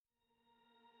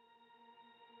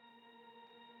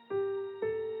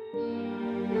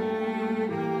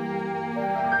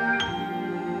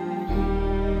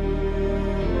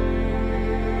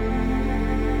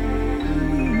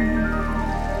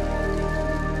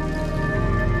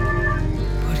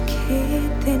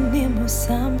tenemos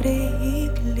hambre,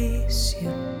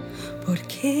 iglesia,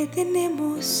 porque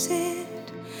tenemos sed.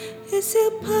 Es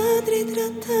el Padre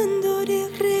tratando de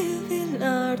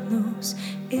revelarnos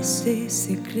ese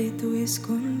secreto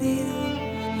escondido,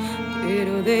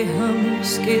 pero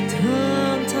dejamos que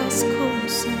tantas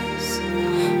cosas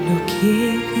lo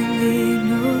quiten de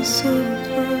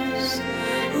nosotros.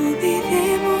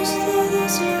 Olvidemos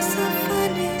todos los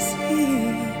afanes y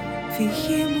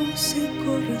fijemos el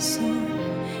corazón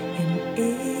en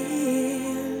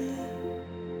Él.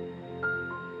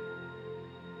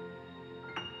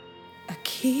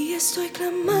 Aquí estoy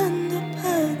clamando,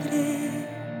 Padre,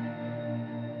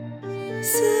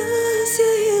 sacia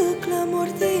el clamor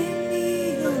de mi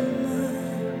alma,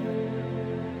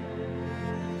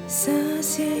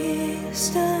 sacia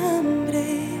esta hambre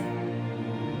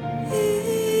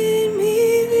en mi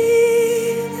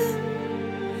vida,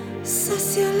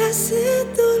 sacia la sed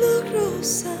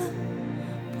dolorosa,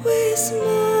 pues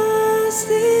más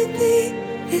de ti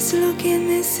es lo que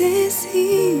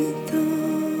necesito.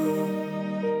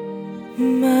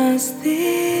 Más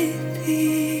de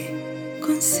ti,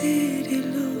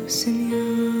 concédelo,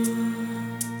 Señor.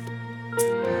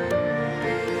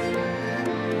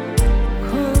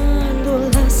 Cuando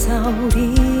las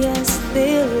orillas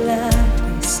del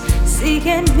Ares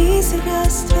siguen mis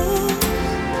rastros,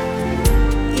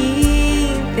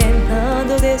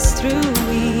 intentando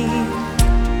destruir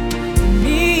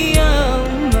mi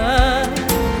alma,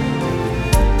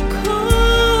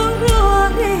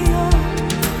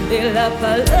 de la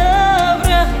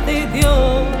palabra de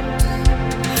Dios,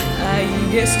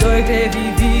 ahí estoy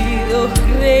revivido,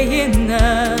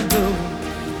 rellenado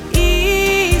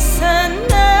y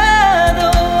sanado.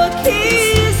 Aquí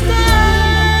estoy,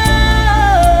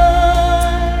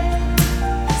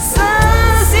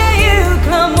 sacia el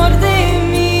clamor de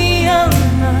mi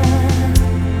alma,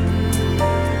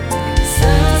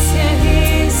 sacia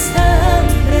esta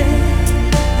hambre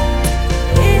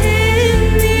en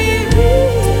mi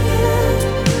vida,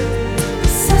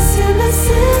 sacia la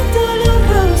sed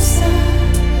dolorosa,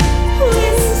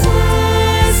 pues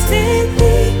más de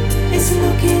ti es lo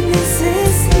que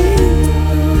necesito.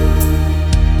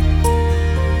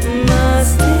 Más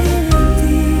de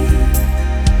ti,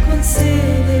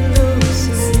 concédelo,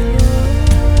 Señor.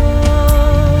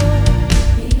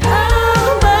 Mi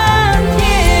alma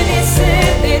tiene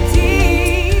sed de ti,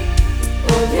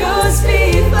 oh Dios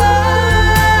vivo.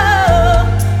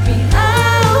 Mi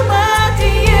alma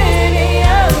tiene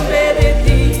hambre de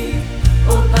ti,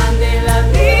 oh pan de la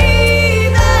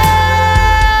vida.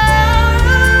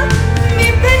 Mi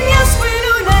peñasco en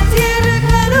una tierra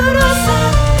calurosa,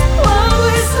 cuando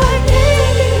estoy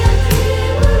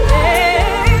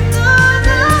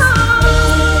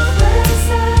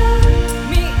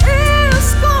mi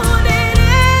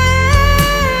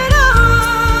escondedero,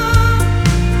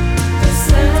 tú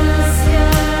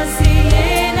sacias y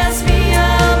llenas mi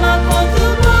alma con tu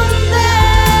bondad.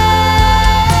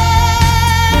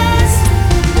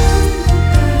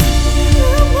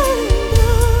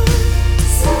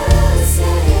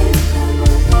 Sacia el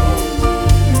clamor de mi alma,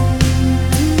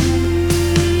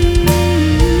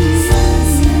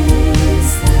 sacia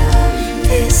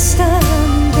esta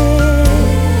hambre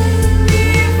en mi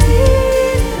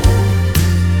vida,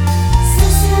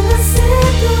 sacia la sed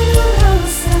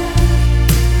dolorosa,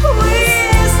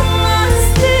 pues más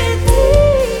de ti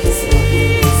es lo que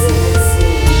necesito.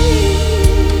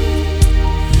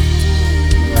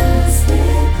 Más de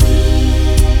ti,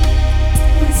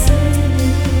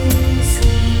 concédelo,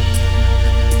 Señor.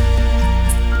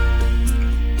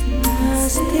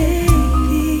 Más de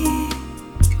ti,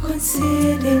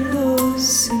 concédelo,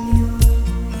 Señor.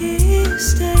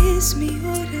 Esta es mi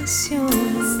oración.